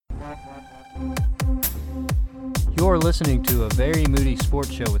You're listening to a Very Moody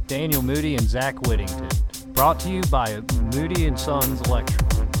Sports Show with Daniel Moody and Zach Whittington. Brought to you by Moody & Sons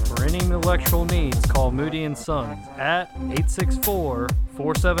Electrical. For any electrical needs, call Moody & Sons at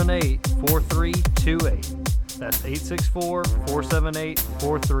 864-478-4328. That's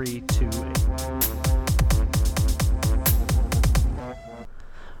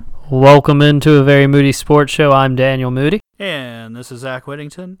 864-478-4328. Welcome into a Very Moody Sports Show. I'm Daniel Moody. And this is Zach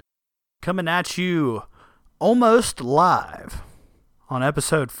Whittington, coming at you almost live on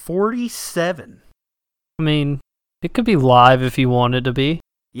episode 47. I mean, it could be live if you wanted to be.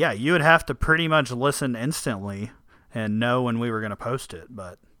 Yeah, you would have to pretty much listen instantly and know when we were going to post it.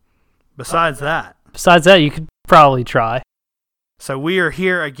 But besides that, you could probably try. So we are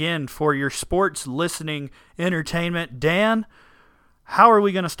here again for your sports listening entertainment. Dan, how are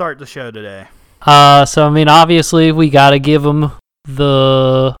we going to start the show today? Obviously we got to give them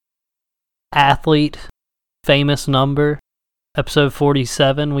the athlete famous number, episode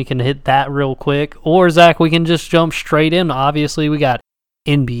 47. We can hit that real quick. Or, Zach, we can just jump straight in. Obviously, we got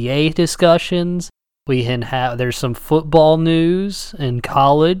NBA discussions. There's some football news in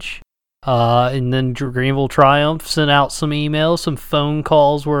college. And then Greenville Triumph sent out some emails, some phone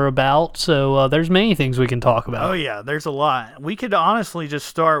calls were about. So, there's many things we can talk about. Oh, yeah, there's a lot. We could honestly just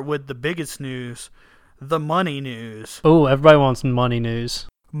start with the biggest news, the money news. Oh, everybody wants money news.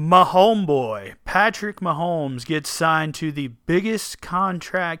 Homeboy, Patrick Mahomes gets signed to the biggest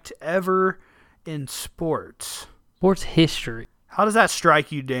contract ever in sports. Sports history. How does that strike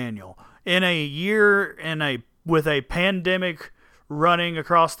you, Daniel? In a year with a pandemic running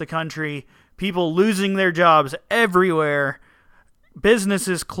across the country, people losing their jobs everywhere,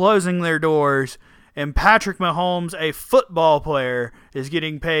 businesses closing their doors, and Patrick Mahomes, a football player, is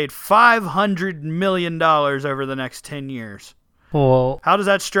getting paid $500 million over the next 10 years. Well, how does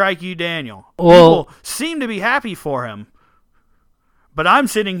that strike you, Daniel? Well, people seem to be happy for him, but I'm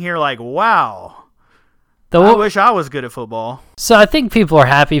sitting here like, wow, I wish I was good at football. So I think people are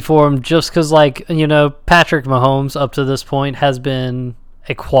happy for him just because, Patrick Mahomes up to this point has been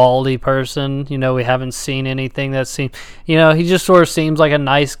a quality person. We haven't seen anything that seems, he just sort of seems like a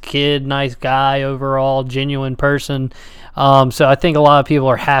nice kid, nice guy overall, genuine person. So I think a lot of people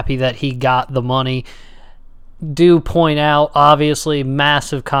are happy that he got the money. Do point out, obviously,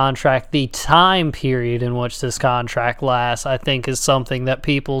 massive contract. The time period in which this contract lasts, I think, is something that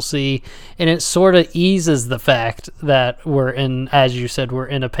people see, and it sort of eases the fact that as you said, we're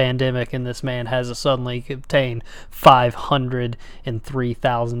in a pandemic, and this man has suddenly obtained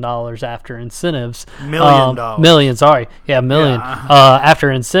 $503,000 after incentives. Million.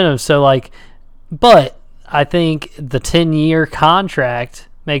 After incentives. So, but I think the 10-year contract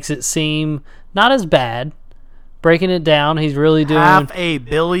makes it seem not as bad. Breaking it down, he's really doing $500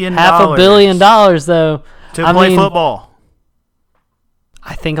 million. $500 million, though, to play football.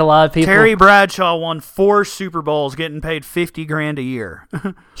 I think a lot of people. Terry Bradshaw won 4 Super Bowls, getting paid $50,000 a year.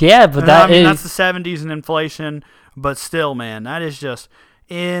 Yeah, but that's the '70s and inflation. But still, man, that is just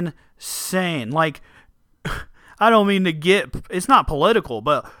insane. I don't mean to get. It's not political,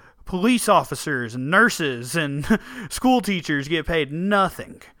 but police officers and nurses and school teachers get paid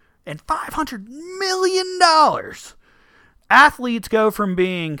nothing. And $500 million. Athletes go from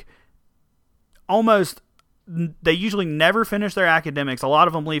being they usually never finish their academics. A lot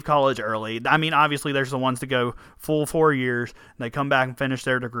of them leave college early. I mean, obviously, there's the ones that go full 4 years, and they come back and finish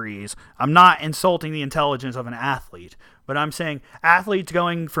their degrees. I'm not insulting the intelligence of an athlete, but I'm saying athletes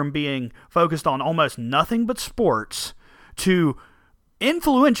going from being focused on almost nothing but sports to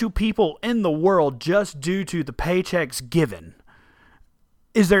influential people in the world just due to the paychecks given.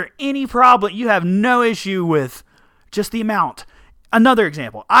 Is there any problem? You have no issue with just the amount. Another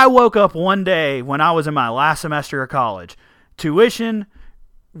example. I woke up one day when I was in my last semester of college. Tuition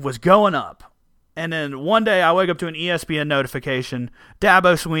was going up. And then one day I wake up to an ESPN notification.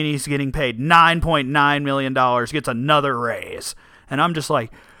 Dabo Swinney's getting paid $9.9 million, gets another raise. And I'm just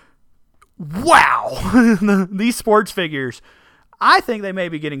like, wow. These sports figures, I think they may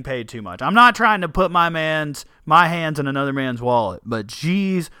be getting paid too much. I'm not trying to put my hands in another man's wallet, but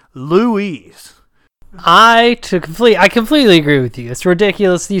geez Louise. I completely agree with you. It's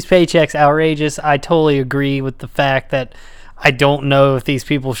ridiculous. These paychecks, outrageous. I totally agree with the fact that I don't know if these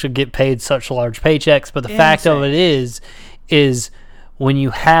people should get paid such large paychecks, but the fact of it is when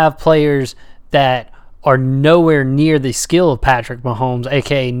you have players that are nowhere near the skill of Patrick Mahomes,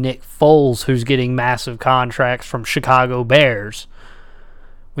 a.k.a. Nick Foles, who's getting massive contracts from Chicago Bears.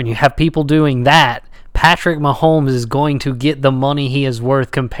 When you have people doing that, Patrick Mahomes is going to get the money he is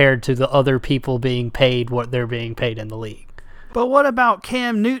worth compared to the other people being paid what they're being paid in the league. But what about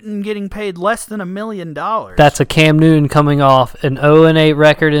Cam Newton getting paid less than $1 million? That's a Cam Newton coming off an 0-8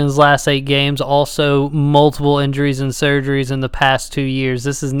 record in his last 8 games, also multiple injuries and surgeries in the past 2 years.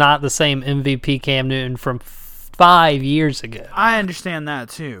 This is not the same MVP Cam Newton from 5 years ago. I understand that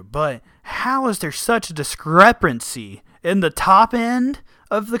too, but how is there such a discrepancy in the top end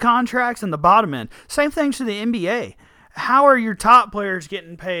of the contracts and the bottom end? Same thing to the NBA. How are your top players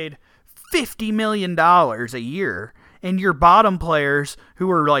getting paid $50 million a year, and your bottom players who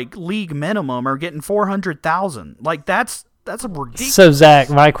are like league minimum are getting $400,000? Like that's a ridiculous. So Zach,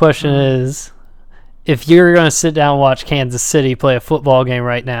 my question is, if you're going to sit down and watch Kansas City play a football game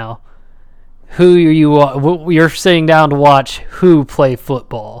right now, you're sitting down to watch who play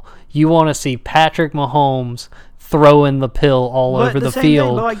football? You want to see Patrick Mahomes throwing the pill all over the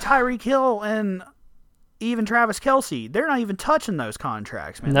field. But like Tyreek Hill and even Travis Kelce, they're not even touching those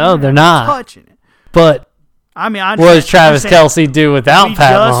contracts, man. No, they're not touching it. But I mean, what does Travis Kelce do without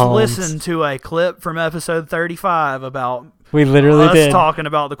Pat Mahomes? We just listened to a clip from episode 35 about we literally us talking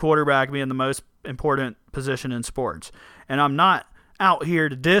about the quarterback being the most important position in sports. And I'm not out here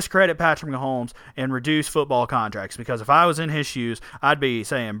to discredit Patrick Mahomes and reduce football contracts, because if I was in his shoes, I'd be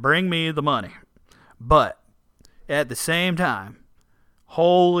saying, bring me the money. But at the same time,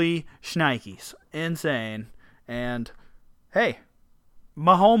 holy shnikes, insane. And hey,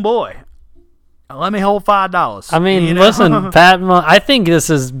 my homeboy, let me hold $5. I mean, listen, I think this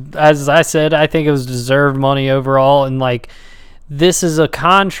is, as I said, I think it was deserved money overall. And like, this is a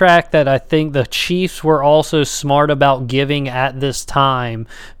contract that I think the Chiefs were also smart about giving at this time,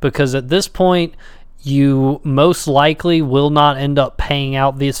 because at this point, you most likely will not end up paying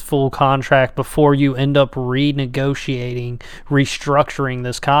out this full contract before you end up renegotiating, restructuring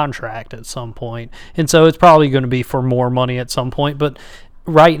this contract at some point. And so it's probably going to be for more money at some point. But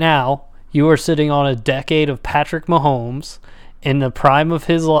right now, you are sitting on a decade of Patrick Mahomes in the prime of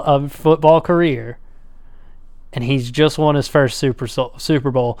his football career, and he's just won his first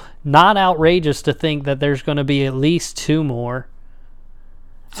Super Bowl. Not outrageous to think that there's going to be at least 2 more.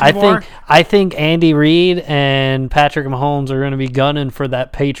 I think Andy Reid and Patrick Mahomes are going to be gunning for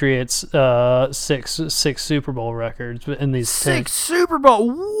that Patriots six Super Bowl records in these 6 Super Bowl.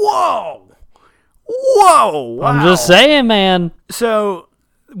 Whoa. Wow. I'm just saying, man. So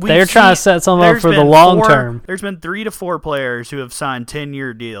they're trying to set something up for the long term. There's been 3 to 4 players who have signed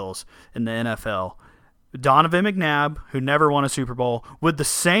 10-year deals in the NFL. Donovan McNabb, who never won a Super Bowl, with the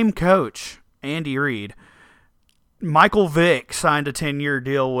same coach, Andy Reid. Michael Vick signed a 10-year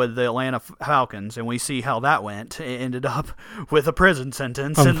deal with the Atlanta Falcons, and we see how that went. It ended up with a prison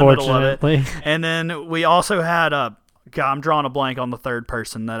sentence in the middle of it. And then we also had I'm drawing a blank on the third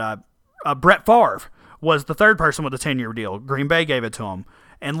person Brett Favre was the third person with a 10-year deal. Green Bay gave it to him.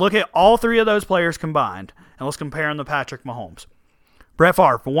 And look at all 3 of those players combined, and let's compare them to Patrick Mahomes. Brett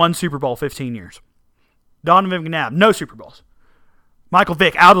Favre, 1 Super Bowl, 15 years. Donovan McNabb, no Super Bowls. Michael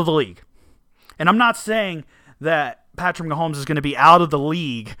Vick, out of the league. And I'm not saying that Patrick Mahomes is going to be out of the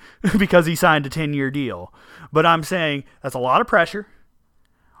league because he signed a 10-year deal. But I'm saying that's a lot of pressure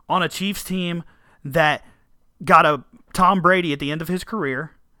on a Chiefs team that got a Tom Brady at the end of his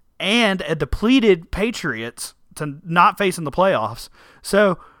career and a depleted Patriots to not face in the playoffs.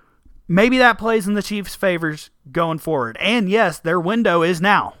 So maybe that plays in the Chiefs' favors going forward. And yes, their window is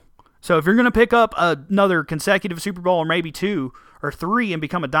now. So if you're going to pick up another consecutive Super Bowl or maybe 2 or 3 and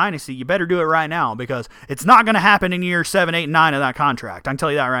become a dynasty, you better do it right now, because it's not going to happen in year 7, 8, and 9 of that contract. I can tell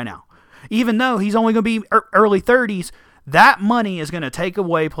you that right now. Even though he's only going to be early 30s, that money is going to take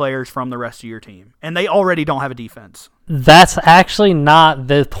away players from the rest of your team. And they already don't have a defense. That's actually not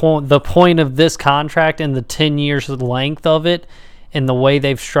the point of this contract and the 10 years length of it and the way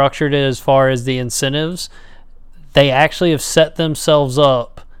they've structured it as far as the incentives. They actually have set themselves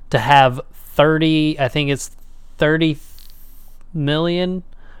up to have $30 million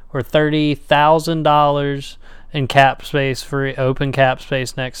or $30,000 in cap space for open cap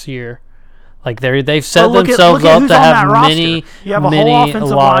space next year. Like they've set themselves up to have many, you have a many, whole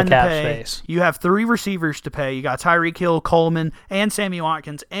offensive a lot line of cap to pay. space. You have 3 receivers to pay. You got Tyreek Hill, Coleman, and Sammy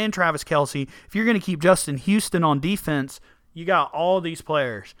Watkins, and Travis Kelce. If you're going to keep Justin Houston on defense, you got all these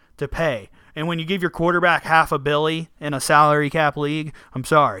players to pay. And when you give your quarterback $500 million in a salary cap league, I'm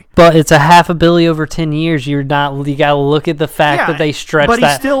sorry. But it's a $500 million over 10 years. You got to look at the fact that they stretch that. But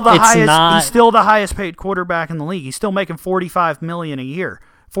he's still the highest paid quarterback in the league. He's still making $45 million a year.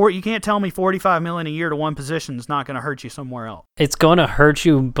 You can't tell me $45 million a year to one position is not going to hurt you somewhere else. It's going to hurt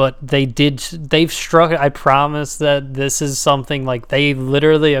you, but they've struck. I promise that this is something like they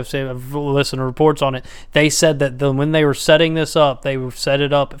literally. I've listened to reports on it. They said that when they were setting this up, they set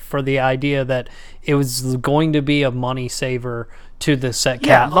it up for the idea that it was going to be a money saver to the set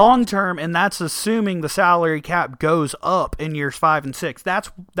cap. Yeah, long term, and that's assuming the salary cap goes up in years 5 and 6.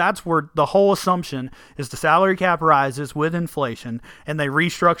 That's where the whole assumption is the salary cap rises with inflation, and they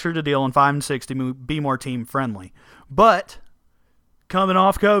restructure the deal in 5 and 6 to be more team friendly. But coming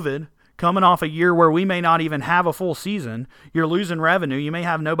off COVID, coming off a year where we may not even have a full season, you're losing revenue. You may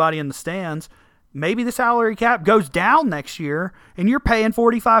have nobody in the stands. Maybe the salary cap goes down next year, and you're paying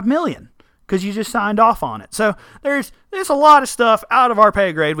 $45 million. Because you just signed off on it. So there's a lot of stuff out of our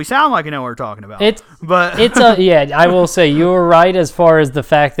pay grade. We sound like we know what we're talking about. I will say you were right as far as the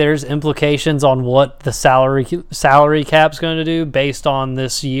fact there's implications on what the salary cap's going to do based on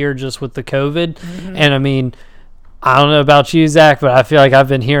this year just with the COVID. Mm-hmm. And I mean, I don't know about you, Zach, but I feel like I've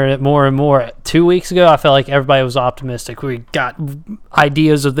been hearing it more and more. 2 weeks ago, I felt like everybody was optimistic. We got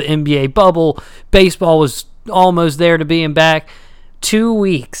ideas of the NBA bubble. Baseball was almost there to being back. 2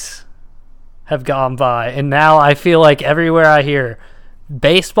 weeks have gone by, and now I feel like everywhere I hear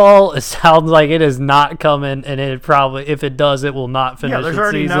baseball, it sounds like it is not coming, and it probably, if it does, it will not finish. Yeah, there's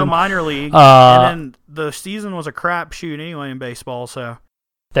already season. No minor league, and then the season was a crapshoot anyway in baseball. So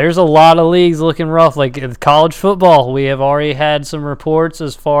there's a lot of leagues looking rough. Like in college football, we have already had some reports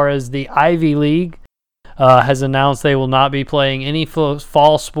as far as the Ivy League has announced they will not be playing any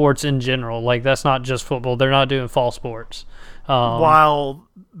fall sports in general. Like that's not just football; they're not doing fall sports. While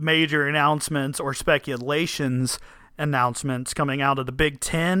major announcements or announcements coming out of the Big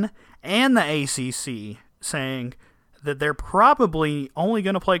Ten and the ACC saying that they're probably only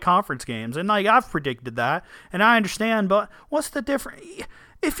going to play conference games. And like I've predicted that, and I understand, but what's the difference?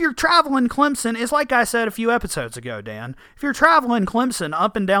 If you're traveling Clemson, it's like I said a few episodes ago, Dan. If you're traveling Clemson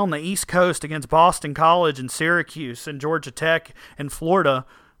up and down the East Coast against Boston College and Syracuse and Georgia Tech and Florida,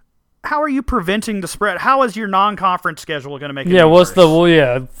 how are you preventing the spread? How is your non-conference schedule going to make it worse?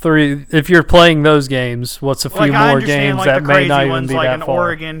 Three? If you're playing those games, what's a few more games like that may not even be like that far?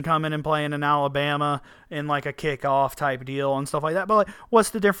 Oregon coming and playing in Alabama in like a kickoff type deal and stuff like that. But like,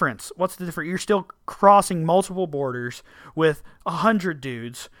 what's the difference? You're still crossing multiple borders with 100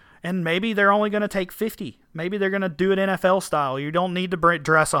 dudes, and maybe they're only going to take 50. Maybe they're going to do it NFL style. You don't need to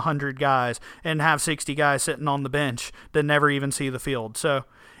dress 100 guys and have 60 guys sitting on the bench that never even see the field. So.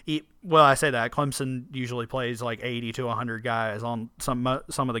 Well, I say that Clemson usually plays like 80 to 100 guys on some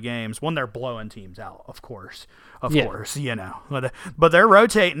of the games when they're blowing teams out, of course, you know. But they're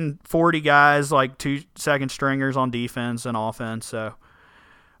rotating 40 guys, like 2 second stringers on defense and offense. So,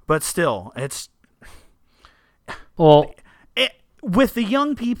 but still, with the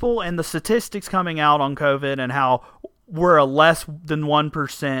young people and the statistics coming out on COVID and how we're a less than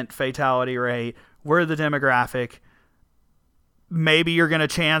 1% fatality rate, we're the demographic. Maybe you're going to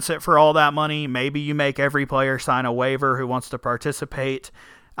chance it for all that money. Maybe you make every player sign a waiver who wants to participate.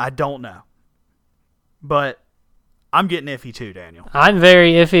 I don't know. But I'm getting iffy too, Daniel. I'm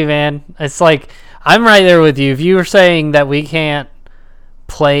very iffy, man. It's like, I'm right there with you. If you were saying that we can't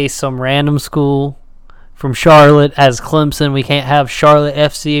play some random school from Charlotte as Clemson, we can't have Charlotte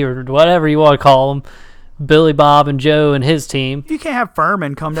FC or whatever you want to call them, Billy Bob and Joe and his team. You can't have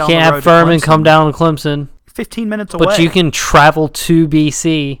Furman come down. Come down to Clemson. 15 minutes away. But you can travel to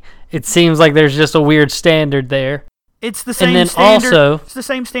BC. It seems like there's just a weird standard there. It's the same standard. It's the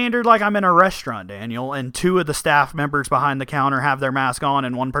same standard like I'm in a restaurant, Daniel, and 2 of the staff members behind the counter have their mask on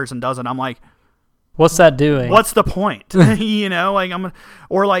and one person doesn't. I'm like, what's that doing? What's the point? You know,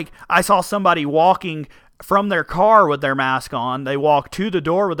 like I saw somebody walking from their car with their mask on. They walked to the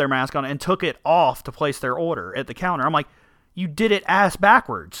door with their mask on and took it off to place their order at the counter. I'm like, you did it ass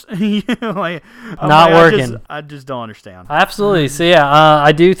backwards. Not working. I just don't understand. Absolutely. So, yeah,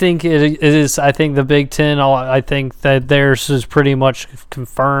 I do think it is. I think the Big Ten, I think that theirs is pretty much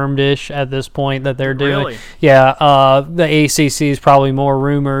confirmed-ish at this point that they're doing. Really? Yeah, the ACC is probably more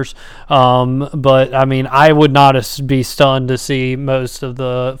rumors. But, I mean, I would not be stunned to see most of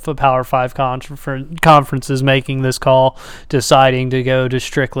the Power 5 conferences making this call, deciding to go to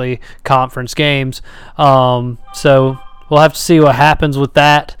strictly conference games. So we'll have to see what happens with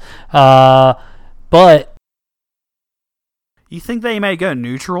that. But you think they may go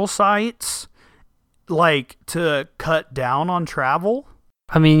neutral sites, like to cut down on travel?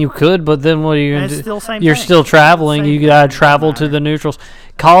 I mean, you could, but then what are you going to do? You're thing. Still traveling. You got to travel to the neutrals.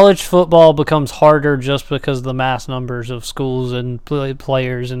 College football becomes harder just because of the mass numbers of schools and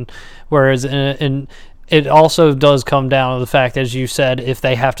players, and whereas in it also does come down to the fact, as you said, if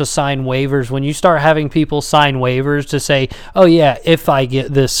they have to sign waivers, when you start having people sign waivers to say, oh yeah, if I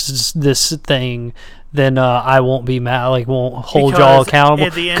get this thing, then I won't be mad, like won't hold y'all accountable.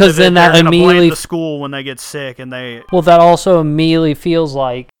 Because then that immediately blame the school when they get sick, and they. Well, that also immediately feels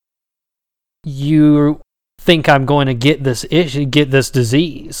like you think I'm going to get this issue, get this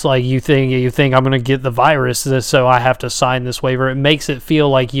disease. Like you think I'm going to get the virus, so I have to sign this waiver. It makes it feel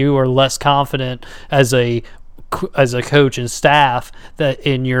like you are less confident as a coach and staff that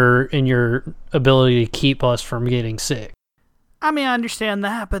in your ability to keep us from getting sick. I mean, I understand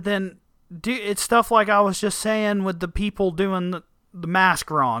that, but then it's stuff like I was just saying with the people doing the mask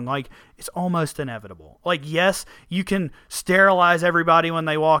wrong. Like, it's almost inevitable. Like, yes, you can sterilize everybody when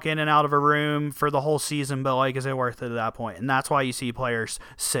they walk in and out of a room for the whole season, but like, is it worth it at that point? And that's why you see players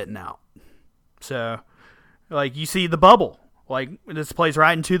sitting out. So, like, you see the bubble. Like, this plays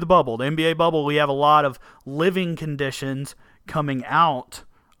right into the bubble. The NBA bubble, we have a lot of living conditions coming out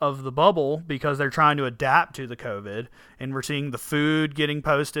of the bubble because they're trying to adapt to the COVID, and we're seeing the food getting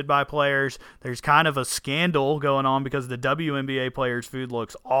posted by players. There's kind of a scandal going on because the WNBA players' food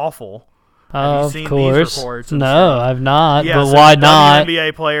looks awful. Have you seen these reports? No, I've not. Yeah, but so why the not?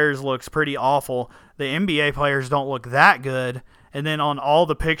 WNBA players looks pretty awful. The NBA players don't look that good. And then on all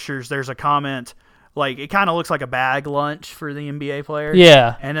the pictures, there's a comment. Like, it kind of looks like a bag lunch for the NBA players.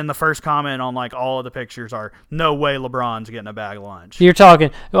 Yeah. And then the first comment on, like, all of the pictures are, no way LeBron's getting a bag lunch. You're talking,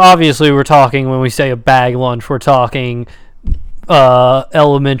 obviously we're talking, when we say a bag lunch, we're talking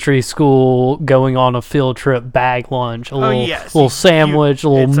elementary school going on a field trip bag lunch. A little sandwich, a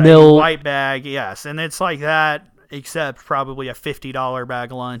little milk. A white bag, yes. And it's like that, except probably a $50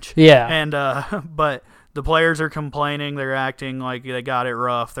 bag lunch. Yeah. And, but the players are complaining. They're acting like they got it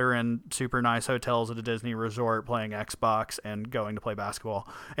rough. They're in super nice hotels at a Disney resort playing Xbox and going to play basketball.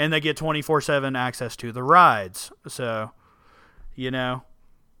 And they get 24/7 access to the rides. So, it's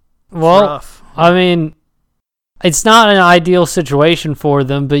rough. I mean, it's not an ideal situation for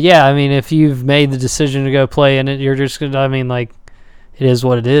them. But, yeah, I mean, if you've made the decision to go play in it, you're just going to, I mean, like, it is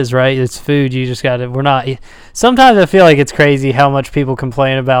what it is, right? It's food. You just got to, sometimes I feel like it's crazy how much people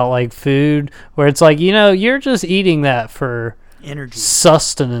complain about, like, food, where it's like, you're just eating that for energy,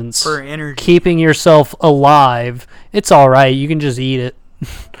 sustenance, for energy, keeping yourself alive. It's all right. You can just eat it.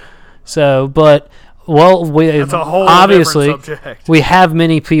 So, but, well, that's a whole obviously different subject. We have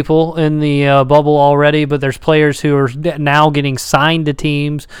many people in the bubble already, but there's players who are now getting signed to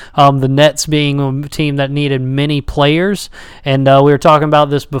teams. The Nets being a team that needed many players, and we were talking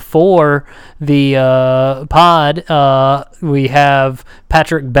about this before the pod. We have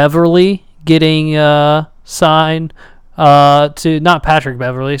Patrick Beverly getting signed to, not Patrick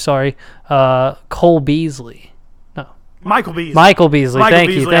Beverly, sorry, Cole Beasley. Michael Beasley.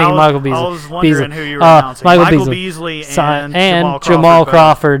 Thank you, Michael Beasley. I was wondering who you were announcing. Michael Beasley and Jamal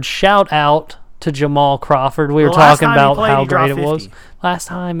Crawford. Shout out to Jamal Crawford. We were talking about how great it was. Last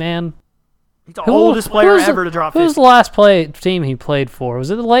time, man. He's the oldest player ever to drop 50. Who was the last team he played for? Was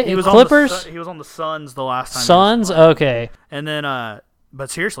it the Clippers? He was on the Suns the last time. Suns? Okay. And then,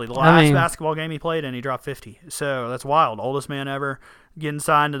 but seriously, the last basketball game he played in, he dropped 50. So that's wild. Oldest man ever. Getting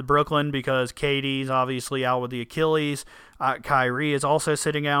signed to Brooklyn because KD's obviously out with the Achilles. Kyrie is also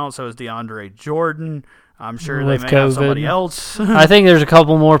sitting out, so is DeAndre Jordan. I'm sure they may have somebody else. I think there's a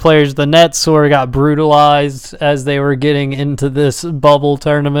couple more players. The Nets sort of got brutalized as they were getting into this bubble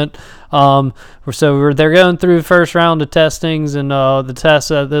tournament. So they're going through first round of testings and the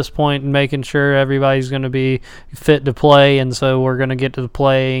tests at this point and making sure everybody's going to be fit to play. And so we're going to get to the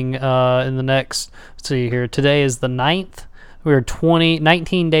playing in the next, let's see here. Today is the 9th. We're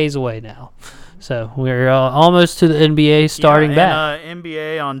 19 days away now. So we're almost to the NBA starting back.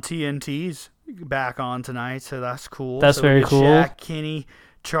 NBA on TNT's back on tonight, so that's cool. That's very cool. Shaq, Kenny,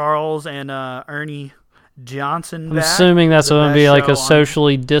 Charles, and Ernie Johnson I'm assuming that's going to be like a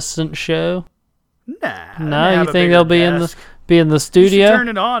socially distant show. Nah. No, you think they'll be in the studio? We should turn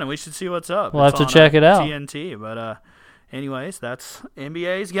it on and we should see what's up. We'll have to check it out. TNT, but anyways, that's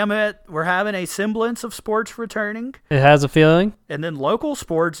NBA's. We're having a semblance of sports returning. It has a feeling. And then local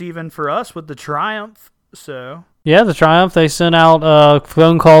sports even for us with the Triumph. So yeah, the Triumph, they sent out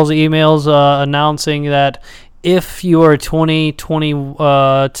phone calls, emails announcing that if you are a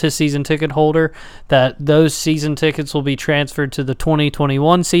 2020 season ticket holder, that those season tickets will be transferred to the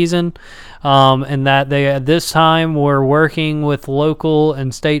 2021 season, and that they at this time were working with local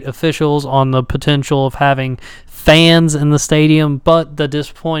and state officials on the potential of having fans in the stadium. But the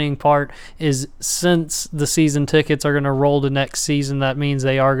disappointing part is since the season tickets are going to roll to next season, that means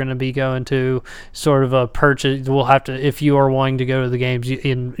they are going to be going to sort of a purchase. We'll have to, if you are wanting to go to the games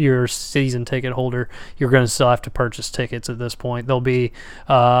in your season ticket holder, you're going to still have to purchase tickets at this point. They'll be,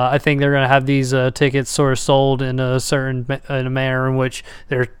 I think they're going to have these tickets sort of sold in a manner in which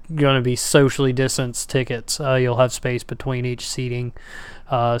they're going to be socially distanced tickets. You'll have space between each seating.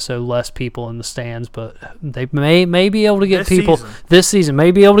 So less people in the stands, but they may be able to get this season.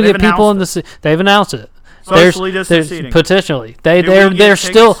 May be able to get people in the. They've announced it. Socially distanced seating. Potentially, they're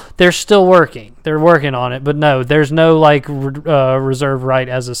still working. They're working on it, but no, there's no like reserve right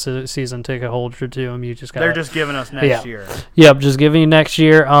as a season ticket holder to them. You just got. They're just giving us next year. Yep, just giving you next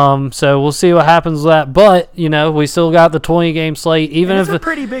year. So we'll see what happens with that. But we still got the 20 game slate. Even if it's a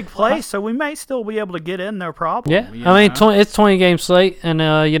pretty big place, so we may still be able to get in, no problem. Yeah, I mean it's 20 game slate, and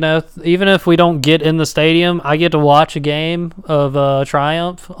even if we don't get in the stadium, I get to watch a game of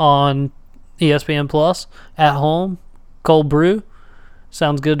Triumph on ESPN Plus at home, cold brew.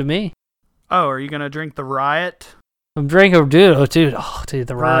 Sounds good to me. Oh, are you gonna drink the Riot? I'm drinking, dude,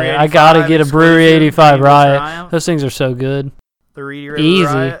 the Riot. I gotta get a Brewery 85 Riot. Those things are so good. The Reedy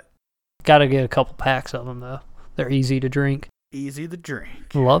River Riot. Gotta get a couple packs of them though. They're easy to drink. Easy to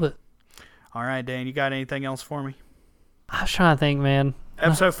drink. Love it. All right, Dan, you got anything else for me? I was trying to think, man.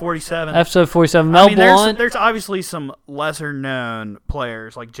 Episode 47. Episode 47. Mel Blount. There's obviously some lesser-known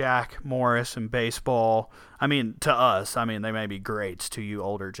players like Jack Morris in baseball. I mean, to us, they may be greats to you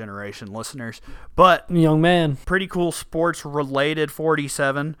older generation listeners. But young man. Pretty cool sports-related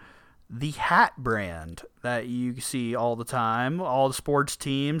 47. The hat brand that you see all the time. All the sports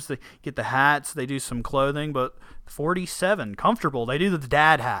teams, they get the hats. They do some clothing. But 47, comfortable. They do the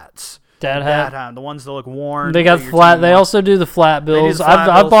dad hats. Dad hat. The ones that look worn. They got flat. They also do the flat bills.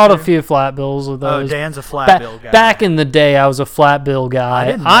 I bought a few flat bills of those. Oh, Dan's a flat bill guy. Back in the day, I was a flat bill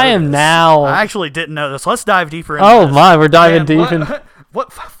guy. I am now. I actually didn't know this. Let's dive deeper into this. Oh my, we're diving deep in.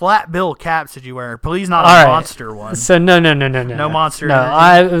 What flat bill caps did you wear? Please not a monster one. So no. No monster.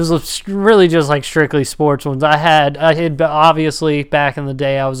 No, it was really just like strictly sports ones. I had obviously back in the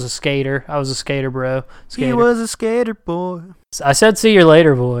day I was a skater. I was a skater, bro. He was a skater boy. I said see you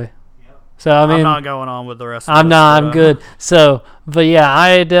later, boy. So I'm not going on with the rest of this. I'm good. So, but yeah,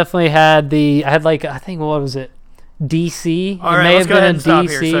 I definitely had I think, what was it? DC. All right, let's go ahead and stop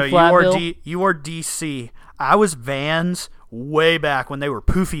here. So you wore DC. I was Vans way back when they were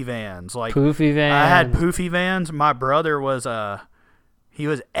poofy Vans. Like poofy Vans. I had poofy Vans. My brother was he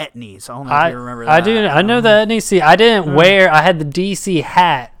was Etnies. I don't know if you remember that. I do. I know the Etnies. See, I didn't wear. I had the DC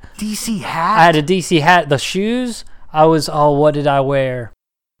hat. DC hat. I had a DC hat. The shoes. I was. Oh, what did I wear?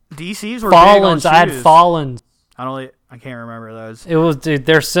 DCs were Fallons. Big on shoes. I had Fallons. I can't remember those. It was, dude.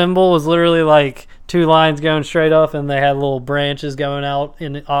 Their symbol was literally like two lines going straight up, and they had little branches going out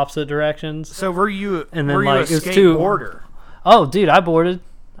in opposite directions. So were you? And then were like you a skateboarder? Oh, dude, I boarded.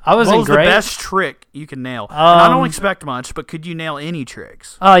 I wasn't great. What was the best trick you can nail? And I don't expect much, but could you nail any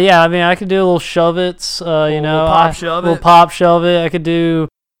tricks? Oh yeah, I could do little shove-its. Little pop shove it. I could do.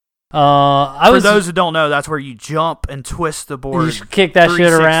 For those who don't know, that's where you jump and twist the board. You kick that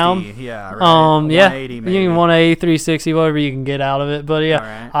shit around. Yeah, right. 180 maybe. You can 180, 360, whatever you can get out of it. But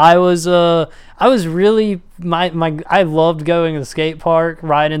yeah, right. I was really I loved going to the skate park,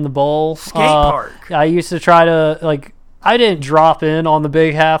 riding the bowl. Skate park. I used to try to I didn't drop in on the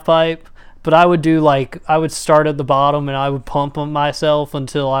big half pipe, but I would do I would start at the bottom and I would pump myself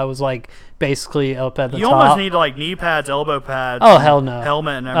until I was basically up at the top. You almost need knee pads, elbow pads. Oh hell no.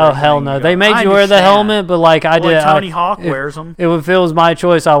 Helmet and everything. Oh hell no. They made you wear the helmet, but I did. Tony Hawk wears them. If it was my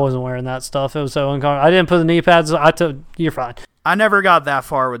choice, I wasn't wearing that stuff. It was so uncomfortable. I didn't put the knee pads. You're fine. I never got that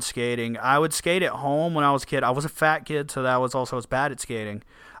far with skating. I would skate at home when I was a kid. I was a fat kid, so that was also bad at skating.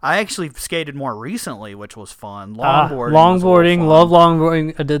 I actually skated more recently, which was fun. Longboarding. Love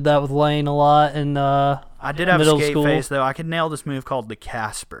longboarding. I did that with Lane a lot in I did have a skate school. face, though. I could nail this move called the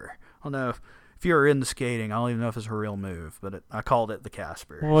Casper. I don't know if you were into skating. I don't even know if it's a real move, but I called it the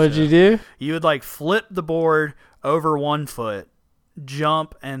Casper. What did you do? You would flip the board over 1 foot,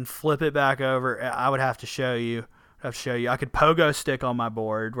 jump, and flip it back over. I would have to show you. I could pogo stick on my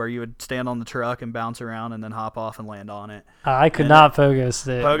board where you would stand on the truck and bounce around and then hop off and land on it. I could not pogo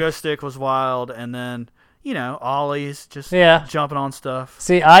stick. Pogo stick was wild, and then ollies, just jumping on stuff.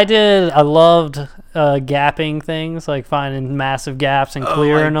 See, I loved gapping things, finding massive gaps and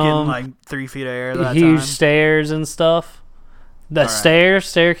clearing them. Getting 3 feet of air that huge time. Stairs and stuff. The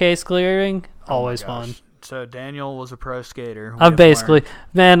staircase clearing, always fun. So Daniel was a pro skater.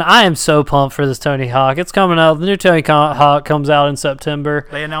 I am so pumped for this Tony Hawk. It's coming out. The new Tony Hawk comes out in September.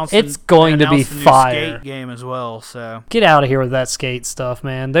 They announced it's going to be the new fire. skate game as well. So get out of here with that skate stuff,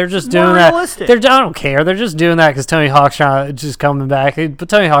 man. They're just it's doing that. realistic. I don't care. They're just doing that because Tony Hawk's just coming back. But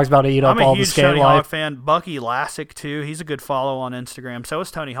Tony Hawk's about to eat up all the skate I'm a huge Tony life. Hawk fan. Bucky Lassick too. He's a good follow on Instagram. So is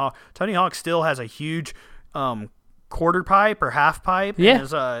Tony Hawk. Tony Hawk still has a huge quarter pipe or half pipe.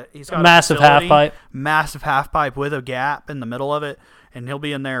 Yeah. He's got massive half pipe. Massive half pipe with a gap in the middle of it. And he'll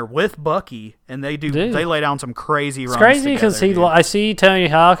be in there with Bucky, and they lay down some crazy runs. It's crazy because I see Tony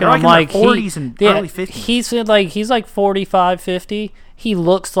Hawk, and I'm like, 40s and early 50s. He's like 45, 50. He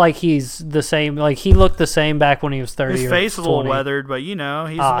looks like he's the same. Like he looked the same back when he was 30. His face is a little weathered, but he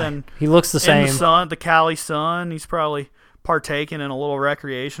looks the same. In the sun, the Cali sun. He's probably partaking in a little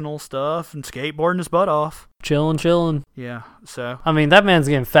recreational stuff and skateboarding his butt off. Chilling. Yeah. So I mean, that man's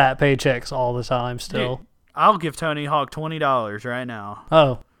getting fat paychecks all the time still. Dude, I'll give Tony Hawk $20 right now.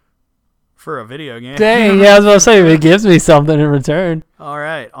 Oh. For a video game. Dang, yeah, I was about to say, if it gives me something in return. All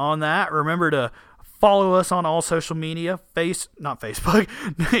right. On that, remember to follow us on all social media. Not Facebook,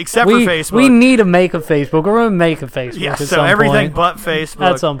 except for Facebook. We need to make a Facebook. We're going to make a Facebook. Yeah, at so some everything point. but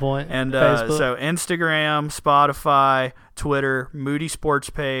Facebook. At some point. And so Instagram, Spotify, Twitter, Moody Sports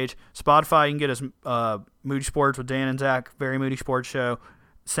page. Spotify, you can get us Moody Sports with Dan and Zach, Very Moody Sports Show.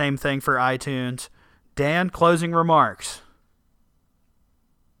 Same thing for iTunes. Dan, closing remarks.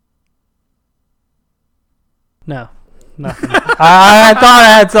 No, nothing. I thought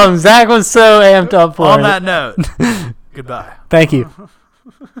I had something. Zach was so amped up for it. On that note, goodbye. Thank you.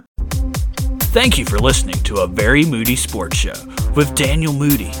 Thank you for listening to A Very Moody Sports Show with Daniel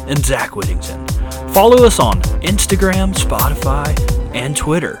Moody and Zach Whittington. Follow us on Instagram, Spotify, and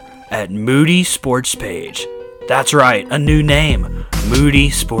Twitter at Moody Sports Page. That's right, a new name, Moody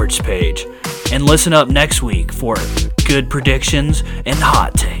Sports Page. And listen up next week for good predictions and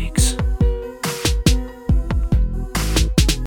hot takes.